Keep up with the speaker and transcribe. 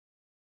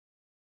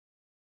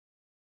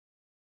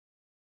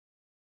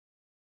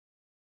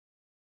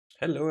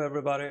Hello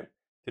everybody!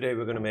 Today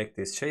we're going to make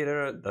this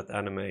shader that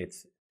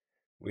animates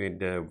with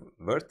the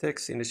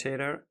vertex in the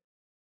shader.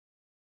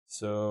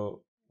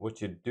 So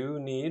what you do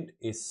need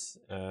is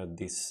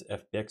this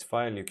FBX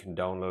file. You can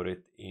download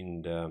it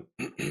in the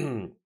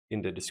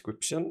in the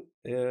description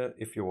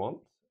if you want,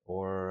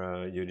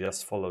 or you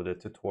just follow the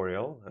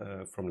tutorial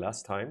from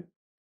last time,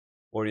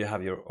 or you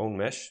have your own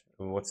mesh.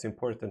 And what's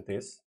important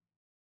is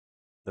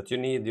that you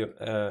need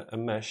a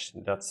mesh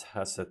that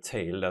has a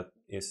tail that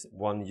is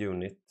 1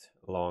 unit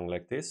long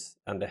like this,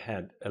 and the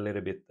head a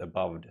little bit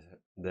above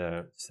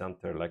the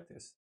center like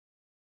this.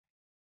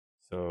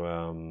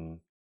 So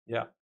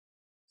yeah,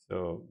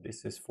 so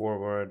this is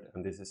forward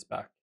and this is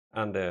back.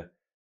 And the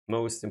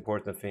most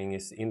important thing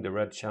is in the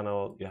red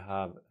channel you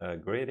have a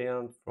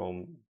gradient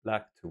from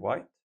black to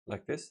white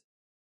like this.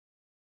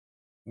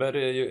 But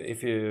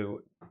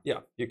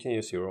you can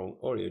use your own,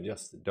 or you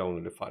just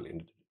download the file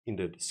in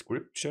the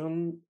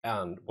description.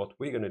 And what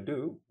we're gonna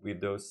do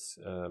with those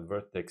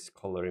vertex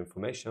color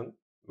information,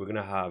 we're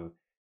gonna have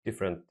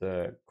different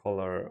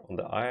color on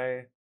the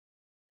eye,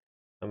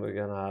 and we're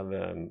gonna have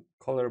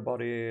color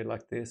body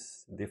like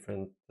this,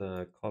 different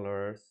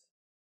colors,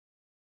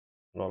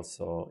 and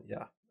also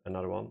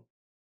another one.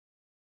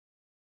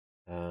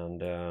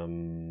 And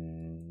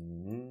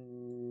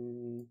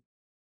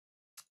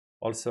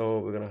also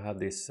we're gonna have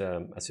this,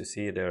 as you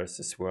see, there's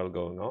a swirl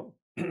going on.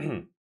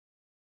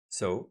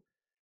 So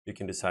you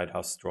can decide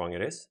how strong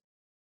it is.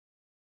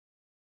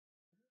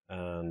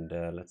 And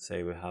let's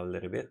say we have a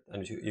little bit,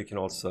 and you can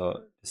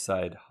also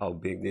decide how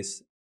big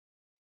this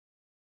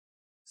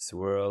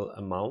swirl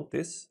amount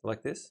is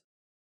like this.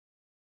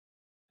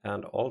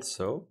 And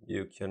also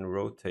you can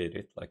rotate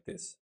it like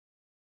this.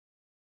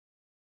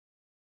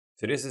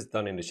 So this is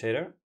done in the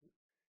shader.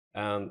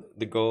 And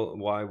the goal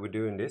why we're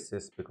doing this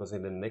is because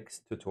in the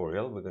next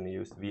tutorial we're going to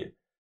use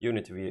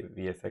Unity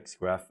VFX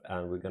graph,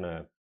 and we're going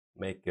to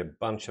make a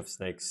bunch of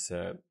snakes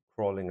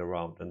crawling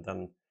around, and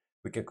then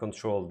we can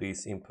control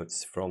these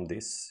inputs from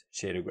this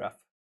shader graph.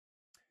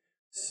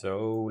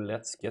 So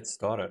let's get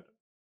started.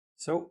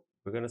 So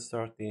we're going to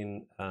start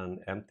in an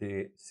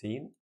empty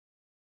scene.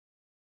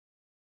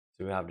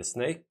 So we have the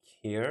snake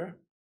here.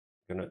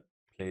 We're going to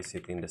place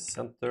it in the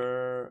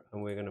center,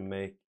 and we're going to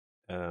make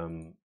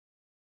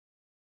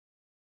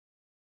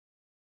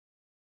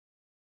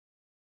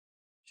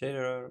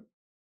shader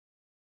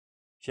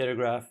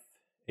graph,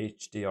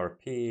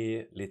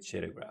 HDRP, lit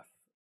shader graph.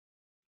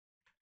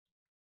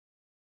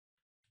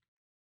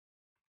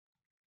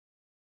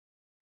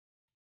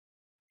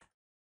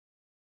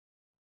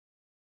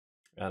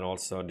 And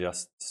also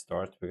just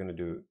start, we're going to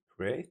do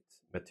create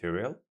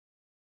material.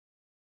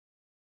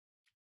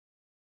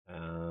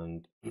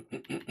 And so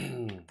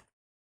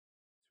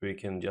we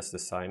can just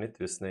assign it to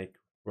the snake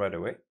right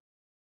away.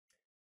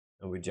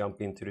 And we jump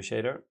into the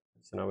shader.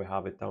 So now we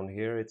have it down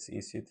here. It's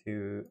easy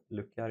to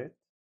look at it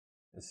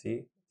and see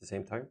at the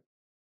same time.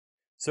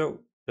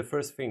 So the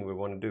first thing we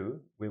want to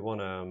do, we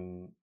want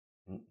to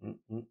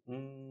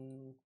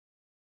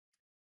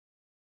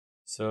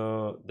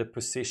so the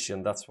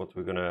position, that's what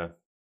we're gonna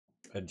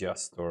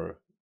adjust or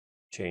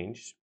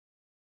change.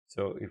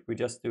 So if we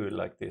just do it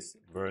like this,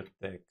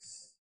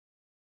 vertex,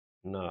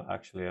 no,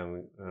 actually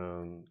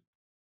I'm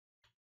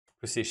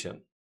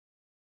position,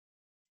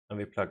 and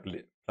we plug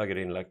it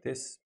in like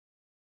this,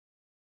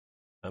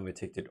 and we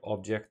take the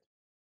object,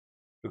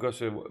 because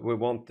we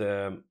want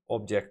the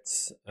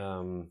object's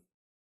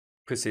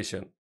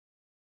position,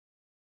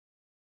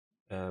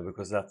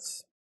 because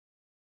that's,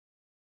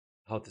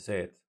 how to say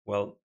it,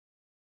 well,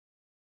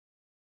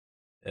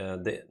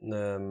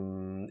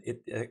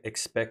 it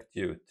expects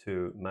you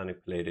to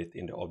manipulate it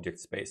in the object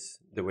space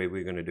the way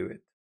we're going to do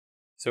it.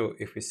 So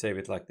if we save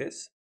it like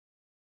this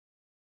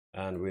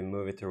and we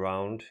move it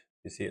around,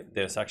 you see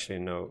there's actually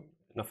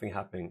nothing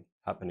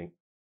happening.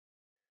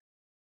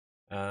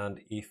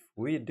 And if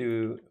we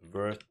do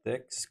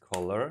vertex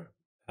color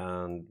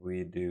and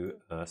we do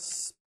a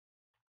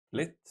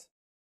split,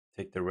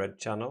 take the red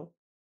channel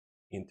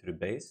into the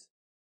base,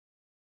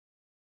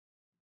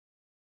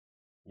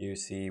 you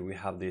see we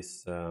have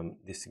this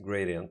this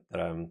gradient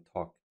that I've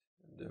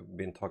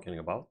been talking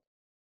about.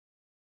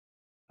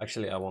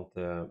 Actually, I want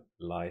the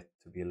light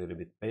to be a little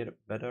bit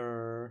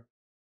better.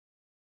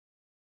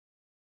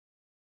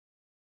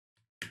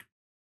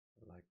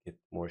 Like it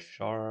more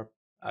sharp,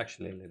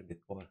 actually a little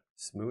bit more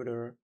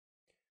smoother.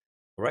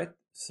 All right,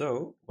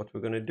 so what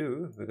we're gonna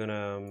do, we're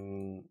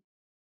gonna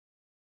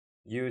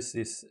use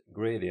this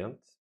gradient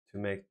to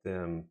make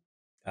the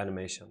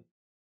animation.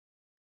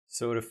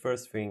 So the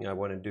first thing I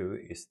want to do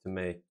is to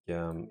make,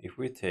 if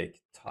we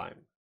take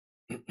time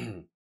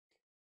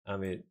and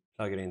we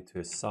plug it into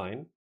a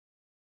sine,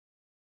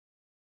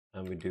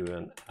 and we do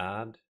an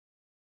add,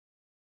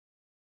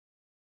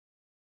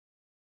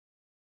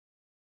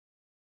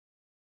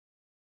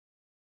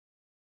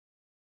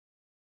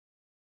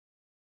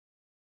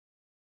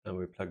 and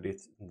we plug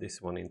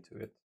this one into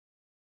it.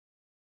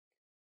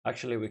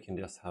 Actually, we can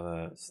just have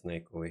a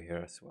snake over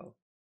here as well.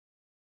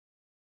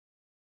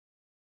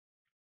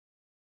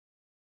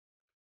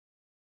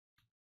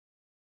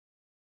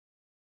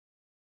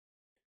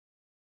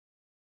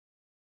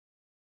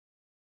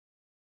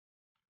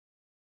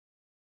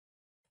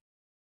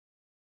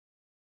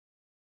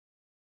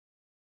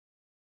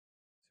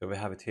 So we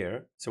have it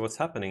here. So what's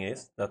happening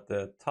is that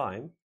the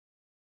time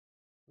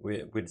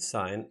with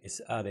sine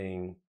is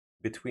adding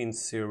between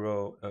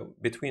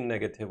between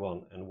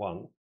 -1 and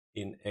 1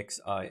 in x,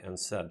 y, and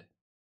z.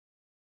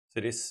 So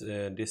this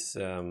is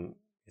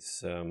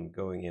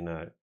going in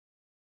a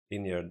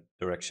linear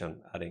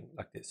direction, adding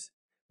like this.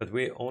 But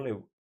we only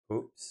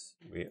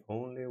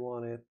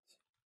want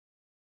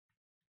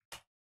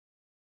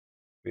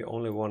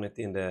it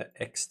in the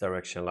x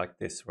direction like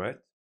this,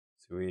 right?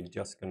 So we're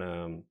just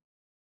gonna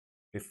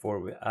before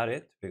we add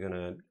it, we're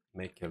gonna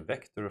make a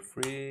vector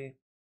free,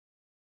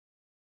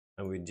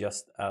 and we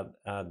just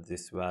add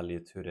this value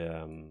to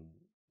the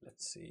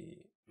let's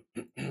see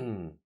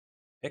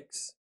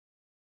x,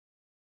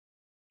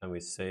 and we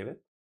save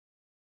it.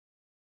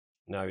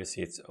 Now you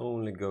see it's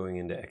only going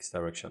in the x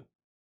direction.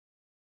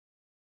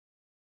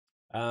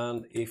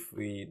 And if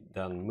we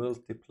then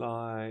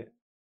multiply,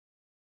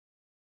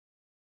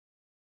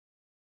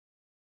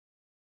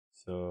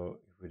 so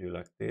if we do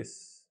like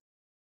this,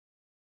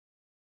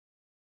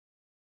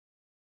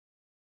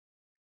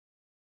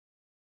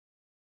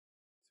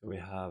 so we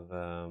have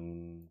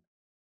so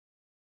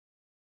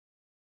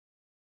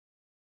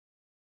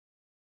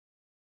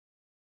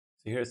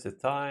here's the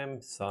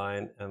time,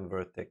 sine, and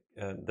vertex,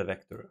 the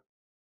vector.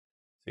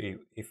 So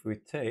if we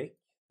take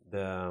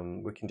the,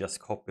 we can just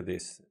copy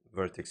this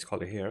vertex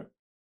color here,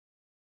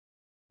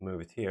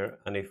 move it here,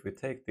 and if we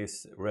take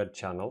this red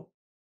channel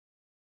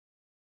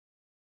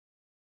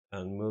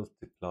and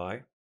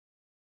multiply,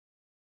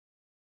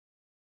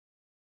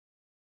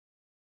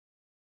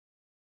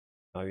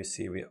 now you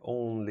see we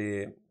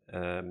only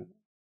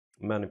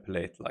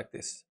manipulate like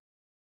this.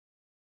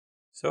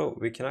 So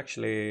we can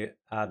actually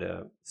add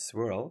a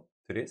swirl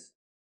to this.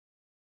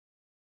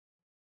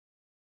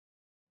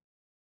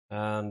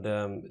 And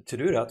to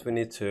do that, we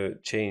need to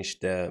change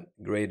the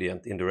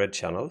gradient in the red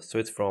channel. So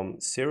it's from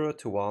 0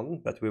 to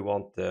 1, but we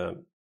want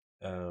the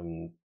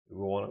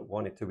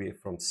want it to be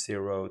from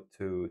 0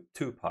 to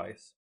 2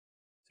 pi's.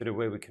 So the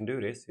way we can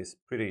do this is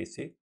pretty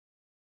easy.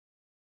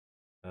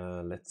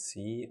 Let's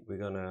see, we're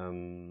gonna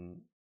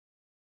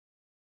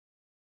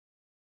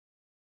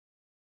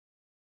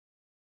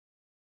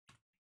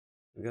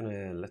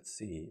let's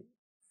see.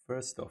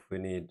 First off, we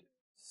need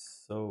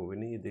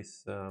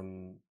this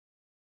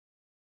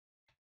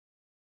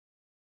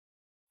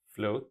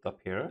float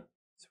up here,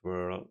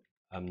 swirl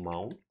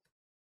amount,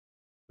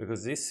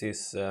 because this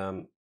is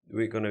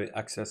we're going to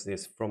access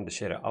this from the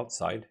shader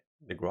outside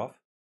the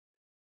graph.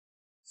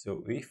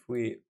 So if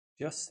we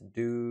just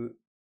do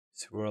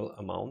swirl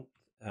amount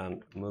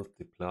and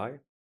multiply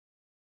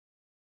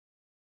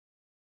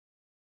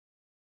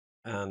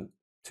and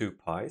 2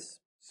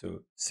 pi's,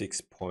 so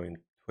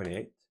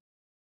 6.28,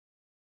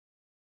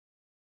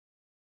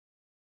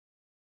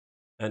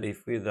 and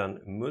if we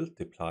then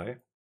multiply,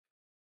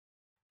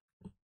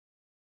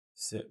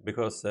 so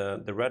because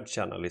the red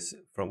channel is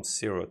from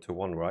 0 to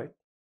 1, right?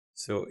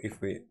 So if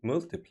we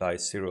multiply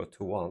 0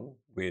 to 1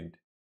 with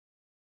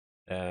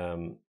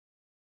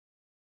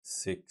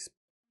 6,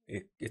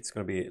 it's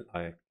going to be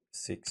like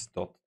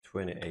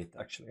 6.28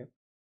 actually.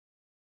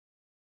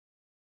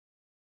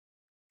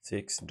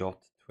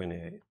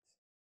 6.28.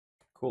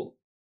 Cool.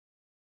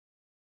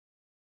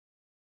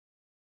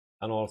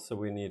 And also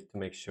we need to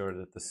make sure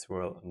that the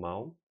swirl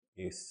amount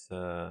is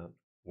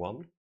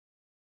 1.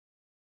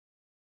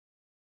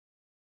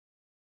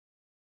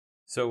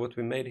 So what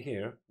we made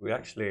here, we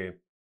actually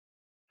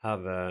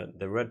have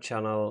the red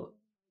channel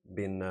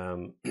been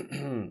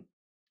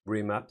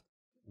remapped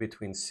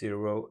between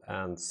 0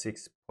 and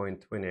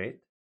 6.28.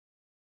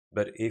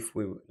 But if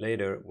we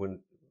later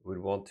would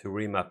want to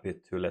remap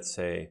it to, let's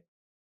say,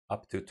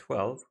 up to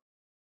 12,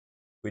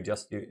 we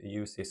just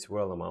use this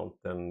swirl amount,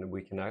 and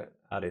we can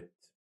add it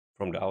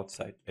from the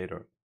outside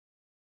later.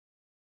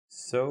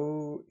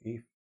 So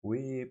if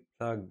we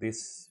plug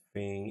this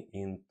thing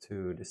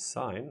into the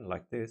sine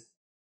like this,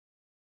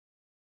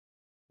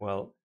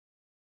 well,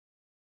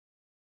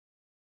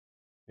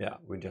 yeah,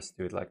 we just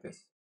do it like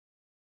this.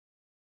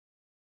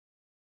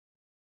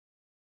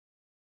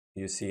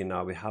 You see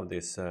now we have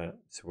this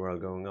swirl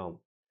going on.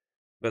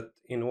 But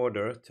in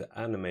order to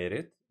animate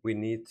it, we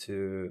need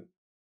to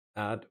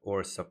add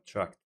or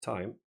subtract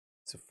time.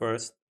 So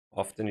first,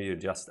 often you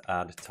just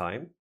add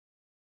time.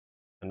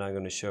 And I'm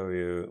going to show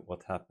you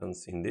what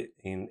happens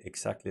in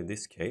exactly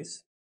this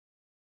case.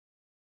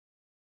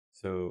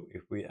 So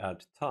if we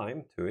add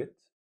time to it,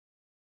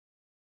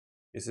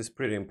 this is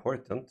pretty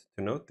important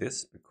to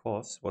notice,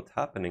 because what's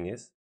happening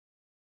is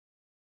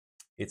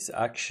it's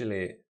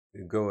actually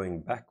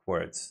going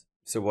backwards.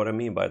 So what I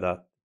mean by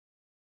that,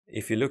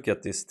 if you look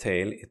at this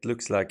tail, it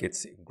looks like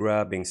it's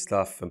grabbing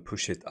stuff and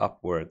push it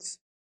upwards.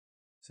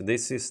 So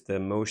this is the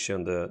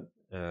motion the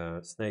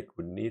snake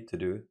would need to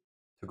do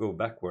to go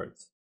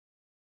backwards.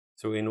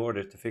 So in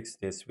order to fix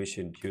this, we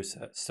should use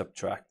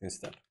subtract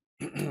instead.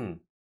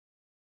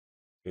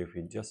 If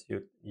we just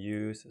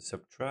use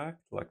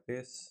subtract like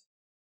this,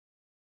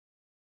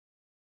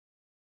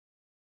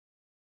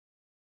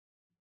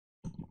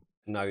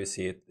 now you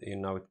see it,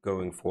 now it's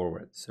going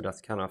forward. So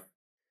that's kind of,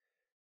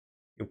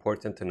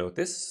 important to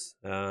notice.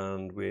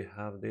 And we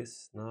have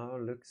this now,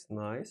 looks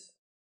nice.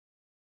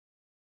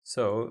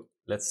 So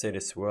let's say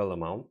the swirl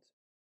amount.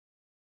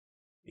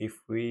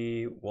 If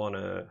we want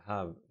to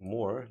have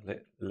more,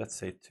 let's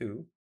say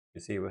 2,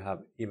 you see we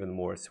have even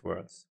more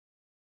swirls.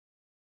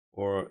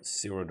 Or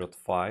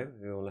 0.5,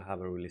 we only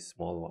have a really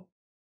small one.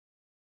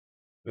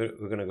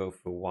 We're gonna go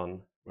for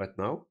 1 right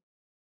now.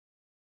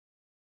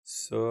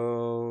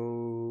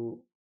 So,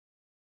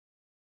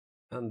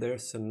 and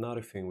there's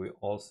another thing we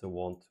also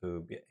want to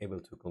be able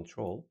to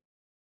control.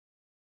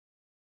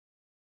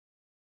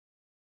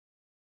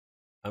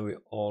 And we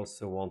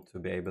also want to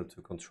be able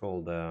to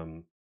control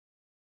the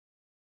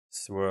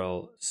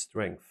swirl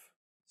strength.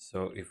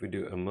 So if we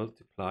do a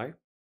multiply,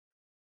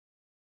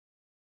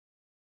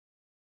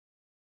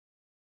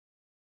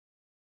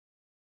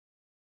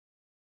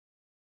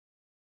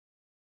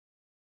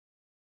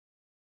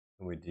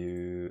 and we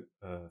do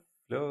a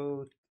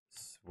float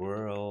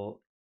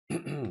swirl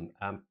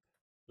amp,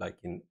 like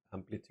in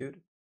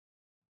amplitude,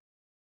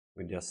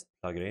 we just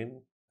plug it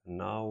in, and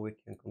now we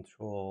can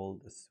control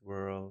the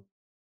swirl.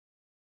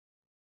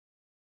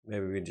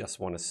 Maybe we just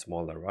want it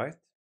smaller, right?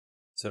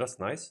 So that's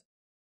nice.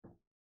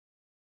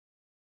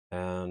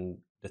 And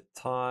the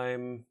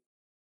time,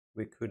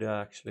 we could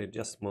actually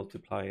just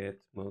multiply,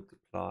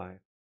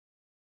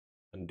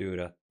 and do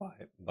that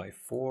by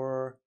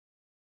 4.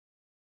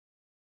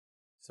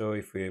 So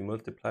if we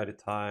multiply the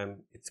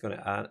time, it's going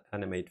to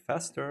animate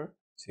faster.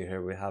 So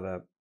here we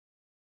have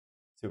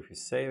so if we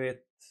save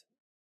it,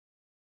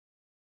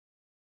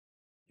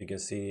 you can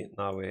see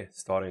now we're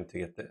starting to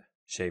get the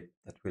shape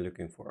that we're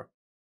looking for.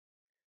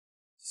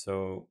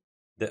 So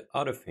the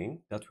other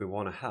thing that we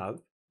want to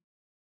have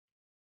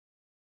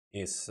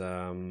is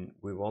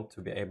we want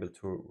to be able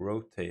to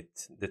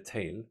rotate the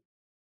tail.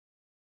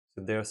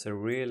 So there's a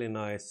really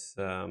nice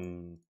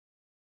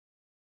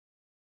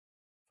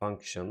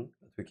function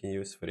that we can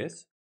use for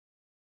this.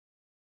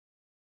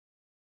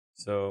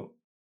 So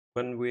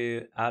when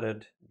we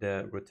added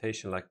the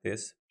rotation like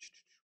this,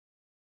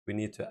 we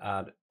need to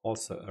add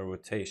also a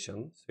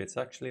rotation. So it's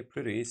actually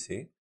pretty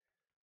easy.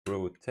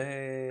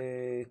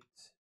 Rotate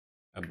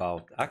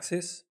about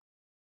axis.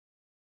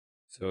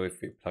 So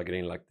if we plug it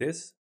in like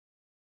this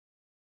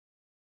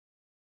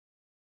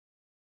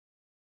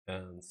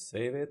and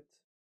save it,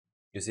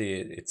 you see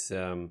it's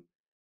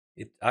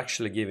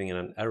actually giving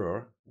an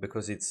error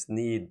because it's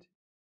need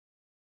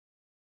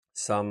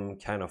some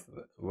kind of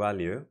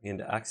value in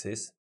the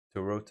axis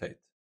to rotate.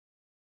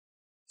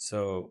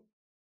 So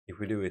if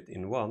we do it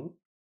in 1,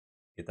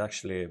 it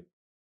actually,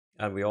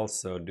 and we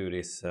also do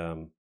this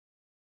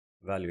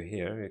value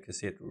here, you can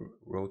see it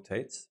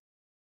rotates.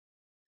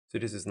 So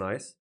this is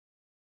nice.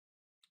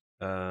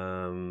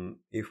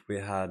 If we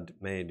had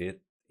made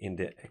it in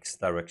the x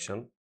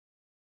direction,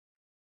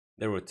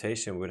 the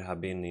rotation would have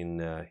been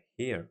in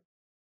here.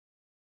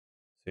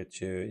 So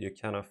you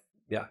kind of,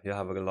 yeah, you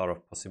have a lot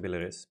of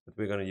possibilities, but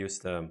we're going to use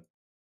the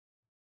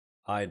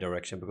I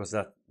direction because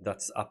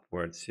that's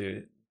upwards.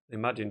 You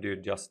imagine you're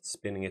just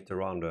spinning it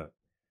around a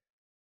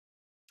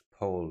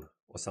pole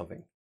or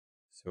something.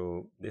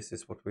 So this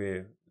is what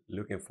we're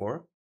looking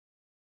for.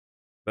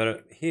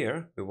 But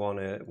here we want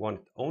it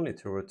only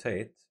to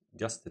rotate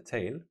just the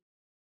tail.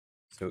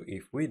 So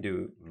if we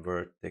do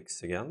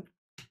vertex again,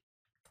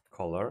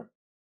 color,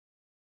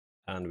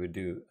 and we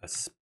do a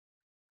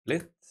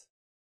split,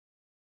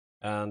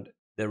 and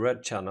the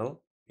red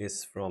channel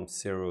is from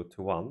 0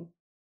 to 1,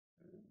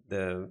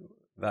 the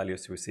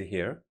values we see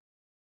here.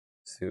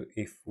 So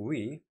if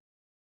we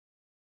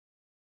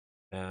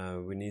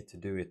need to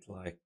do it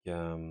like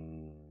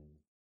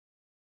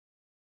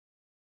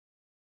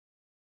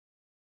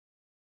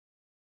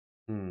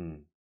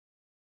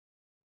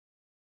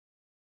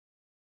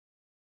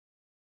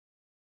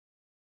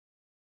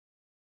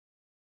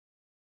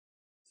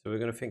So we're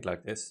going to think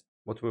like this.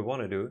 What we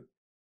want to do,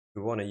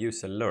 we want to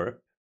use a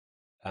lerp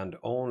and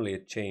only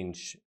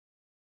change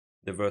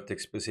the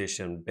vertex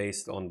position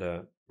based on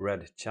the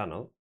red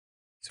channel.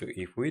 So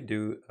if we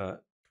do a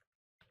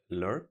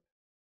lerp,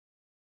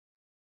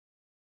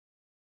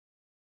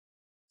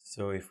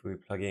 so if we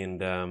plug in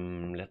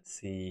them, let's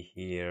see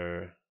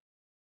here.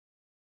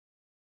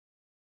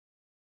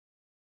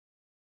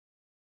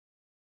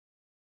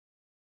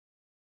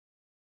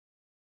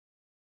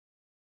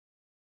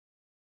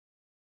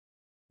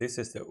 This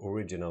is the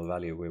original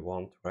value we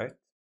want, right?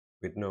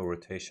 With no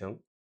rotation.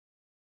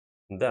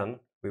 And then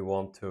we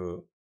want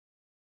to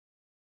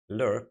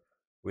lerp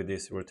with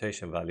this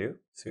rotation value.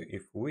 So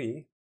if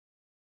we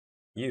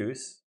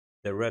use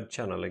the red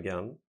channel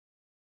again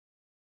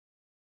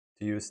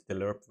to use the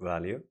lerp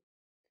value,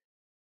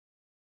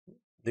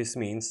 this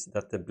means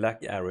that the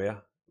black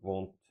area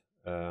won't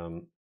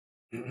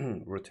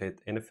rotate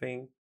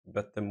anything,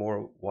 but the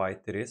more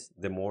white it is,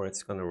 the more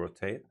it's going to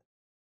rotate.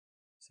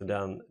 So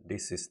then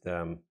this is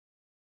the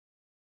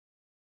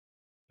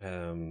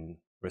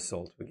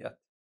result we get.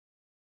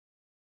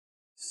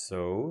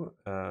 So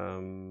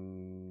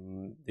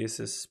this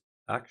is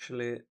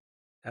actually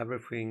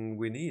everything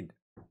we need.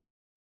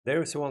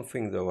 There is one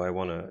thing though I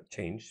want to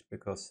change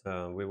because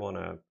we want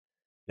to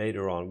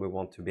later on we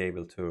want to be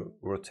able to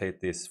rotate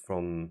this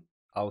from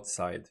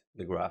outside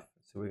the graph.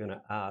 So we're going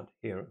to add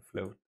here a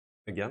float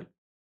again.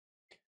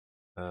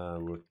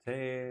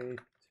 Rotate.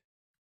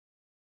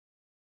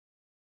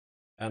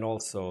 And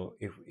also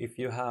if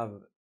you have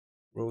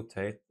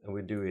rotate and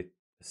we do it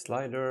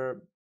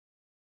slider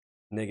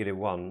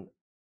 -1,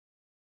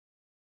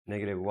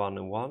 -1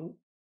 and 1,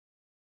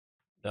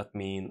 that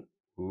means,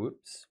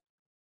 whoops.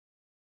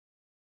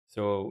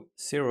 So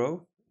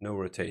 0, no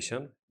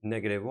rotation.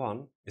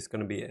 -1 is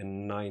going to be a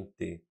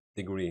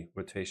 90-degree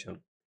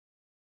rotation.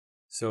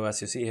 So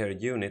as you see here,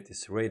 unit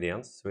is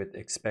radians, so it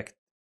expects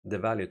the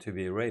value to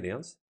be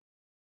radians.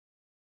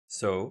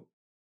 So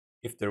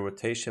if the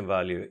rotation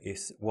value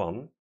is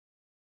 1,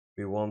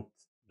 we want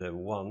the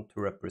 1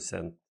 to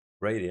represent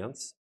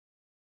radians.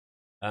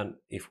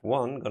 And if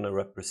 1 gonna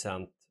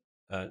represent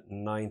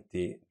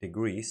 90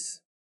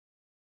 degrees,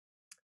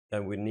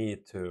 then we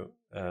need to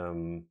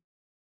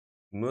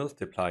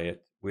multiply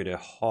it with a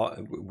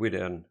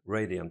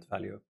radiant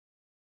value.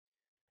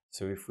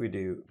 So if we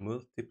do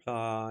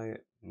multiply,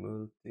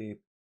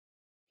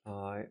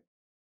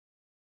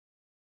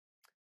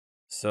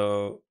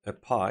 so a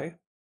pi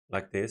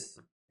like this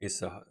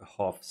is a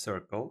half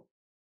circle,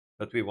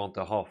 but we want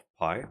a half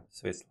pi,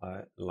 so it's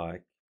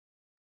like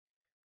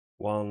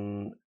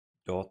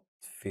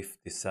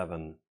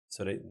 1.57.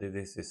 So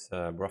this is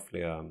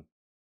roughly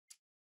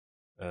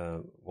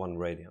 1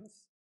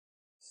 radians.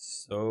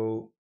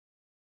 So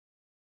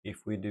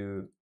if we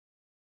do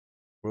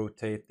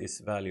rotate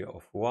this value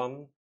of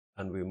 1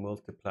 and we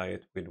multiply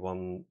it with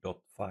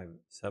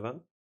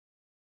 1.57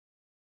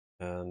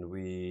 and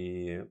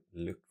we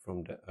look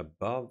from the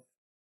above,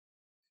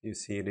 you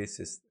see this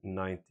is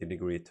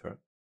 90-degree turn.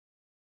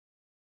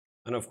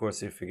 And of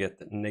course if you get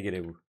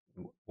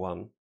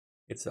 -1,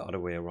 it's the other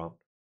way around.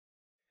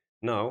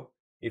 Now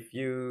if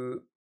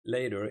you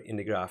later in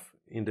the graph,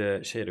 in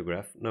the shader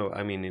graph, no,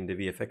 I mean in the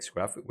VFX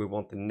graph, we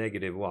want the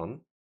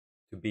 -1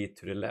 to be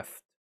to the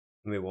left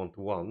and we want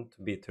 1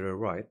 to be to the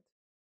right.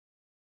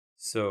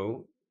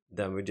 So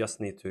then we just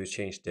need to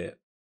change the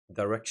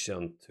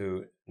direction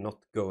to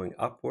not going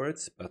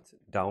upwards but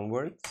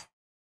downwards.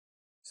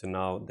 So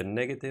now the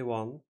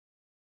 -1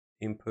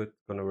 input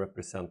gonna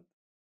represent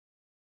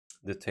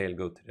the tail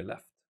go to the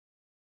left.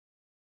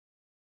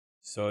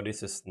 So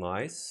this is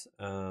nice,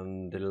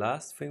 and the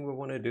last thing we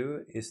want to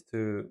do is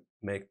to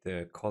make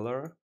the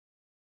color,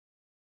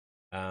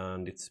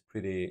 and it's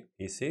pretty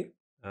easy.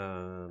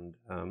 And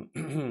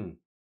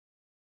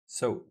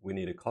so we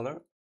need a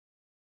color,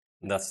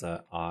 and that's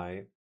a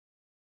eye.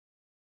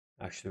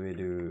 Actually we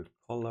do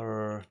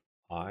color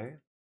eye,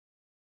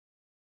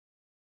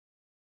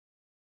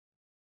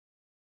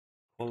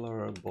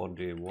 color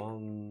body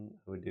 1,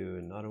 we do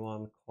another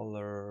one,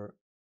 color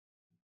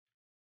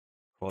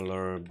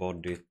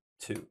body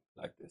 2,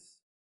 like this.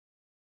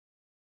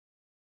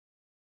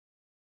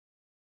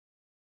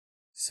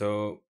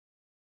 So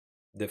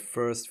the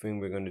first thing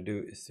we're going to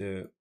do is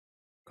to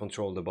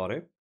control the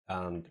body,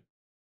 and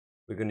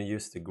we're going to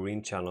use the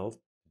green channel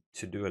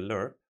to do a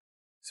lerp.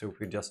 So if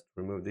we just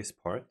remove this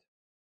part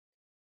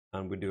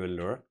and we do a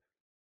lerp,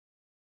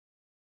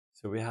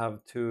 so we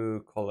have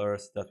 2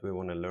 colors that we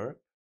want to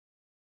lerp.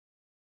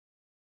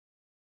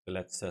 So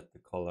let's set the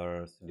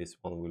color. So this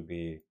one will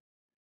be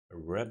a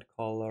red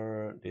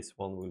color, this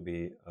one will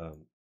be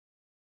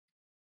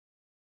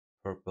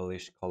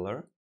purplish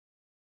color.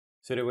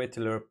 So the way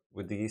to lerp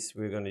with these,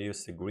 we're going to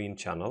use the green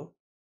channel.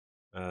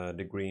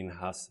 The green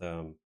has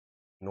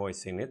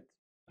noise in it.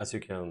 As you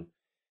can,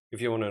 if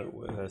you want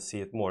to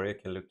see it more, you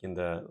can look in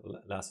the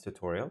last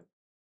tutorial.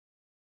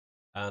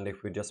 And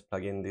if we just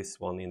plug in this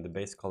one in the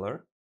base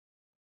color,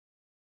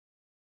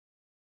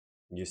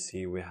 you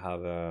see we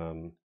have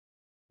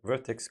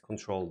vertex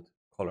controlled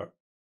color.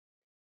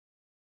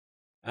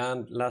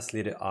 And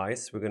lastly, the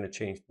eyes, we're going to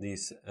change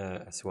these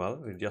as well.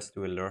 We just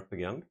do a lerp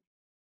again.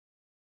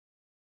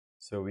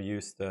 So we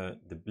use the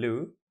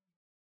blue,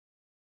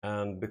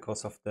 and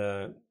because of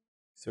the,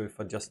 so if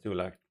I just do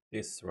like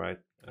this, right,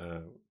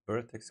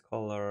 vertex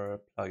color,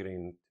 plug it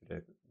into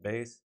the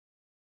base,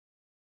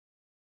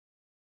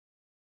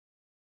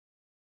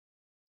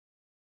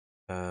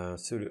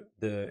 so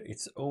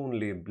it's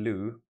only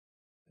blue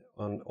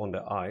on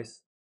the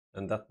eyes,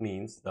 and that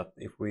means that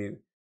if we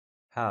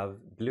have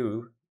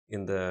blue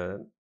in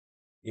the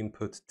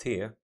input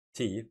t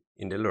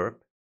in the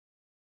lerp,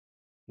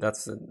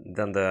 that's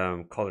then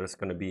the color is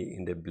going to be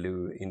in the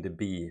blue in the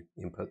B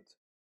input.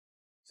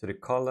 So the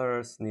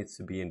colors needs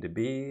to be in the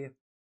B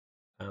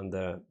and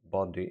the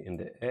body in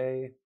the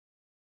A.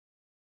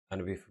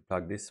 And if we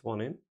plug this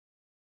one in,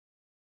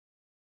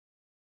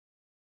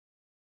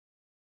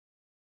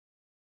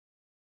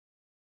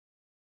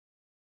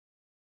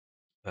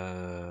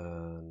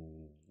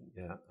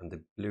 yeah, and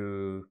the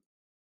blue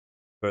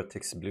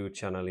vertex blue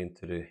channel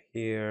into the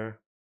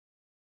here,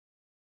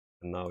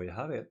 and now we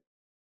have it.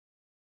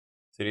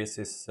 So this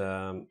is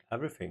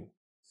everything.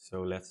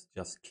 So let's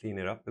just clean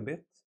it up a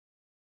bit.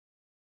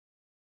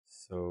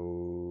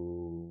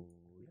 So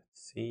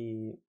let's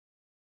see.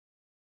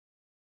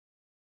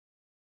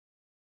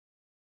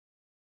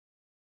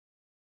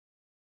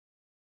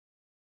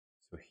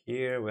 So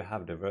here we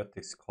have the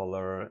vertex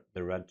color,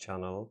 the red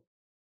channel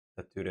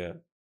that do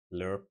the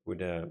lerp with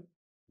the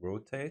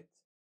rotate.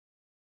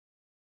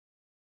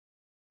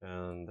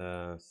 And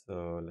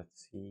so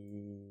let's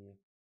see.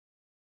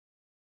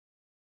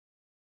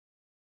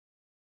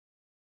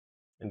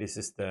 And this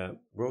is the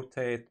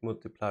rotate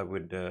multiplied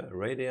with the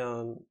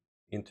radian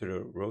into the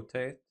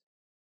rotate.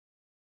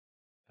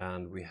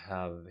 And we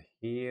have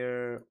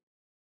here,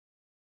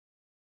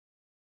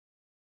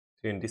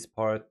 so in this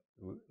part,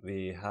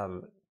 we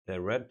have the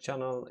red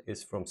channel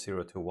is from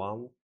 0 to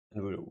 1,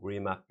 and we'll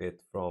remap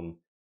it from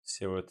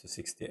 0 to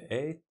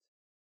 68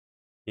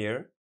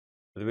 here.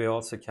 But we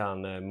also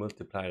can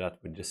multiply that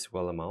with the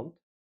swell amount.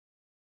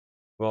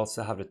 We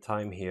also have the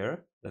time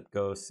here that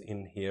goes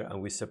in here,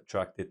 and we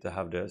subtract it to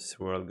have the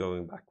swirl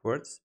going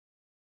backwards.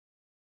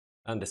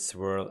 And the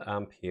swirl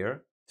amp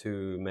here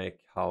to make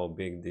how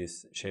big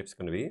this shape's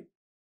going to be.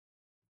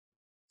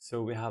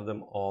 So we have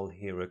them all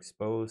here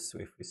exposed. So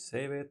if we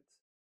save it,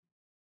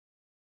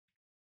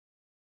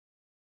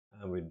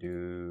 and we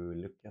do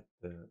look at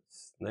the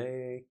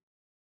snake.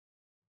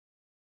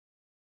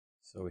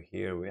 So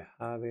here we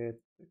have it,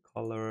 the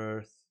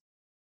colors,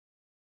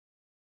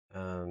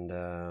 and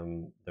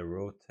the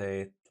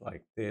rotate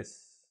like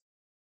this,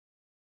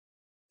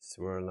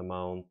 swirl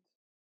amount.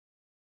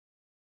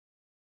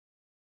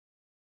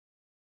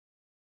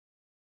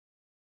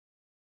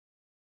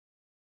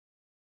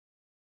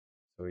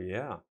 So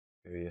yeah,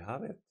 here you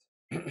have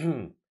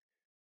it.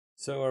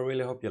 So I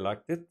really hope you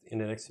liked it. In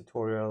the next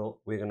tutorial,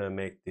 we're gonna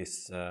make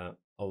this a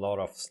lot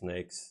of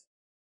snakes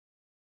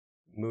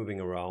moving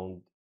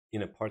around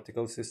in a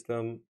particle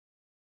system.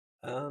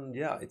 And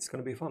yeah, it's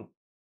gonna be fun.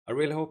 I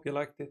really hope you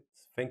liked it.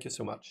 Thank you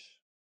so much.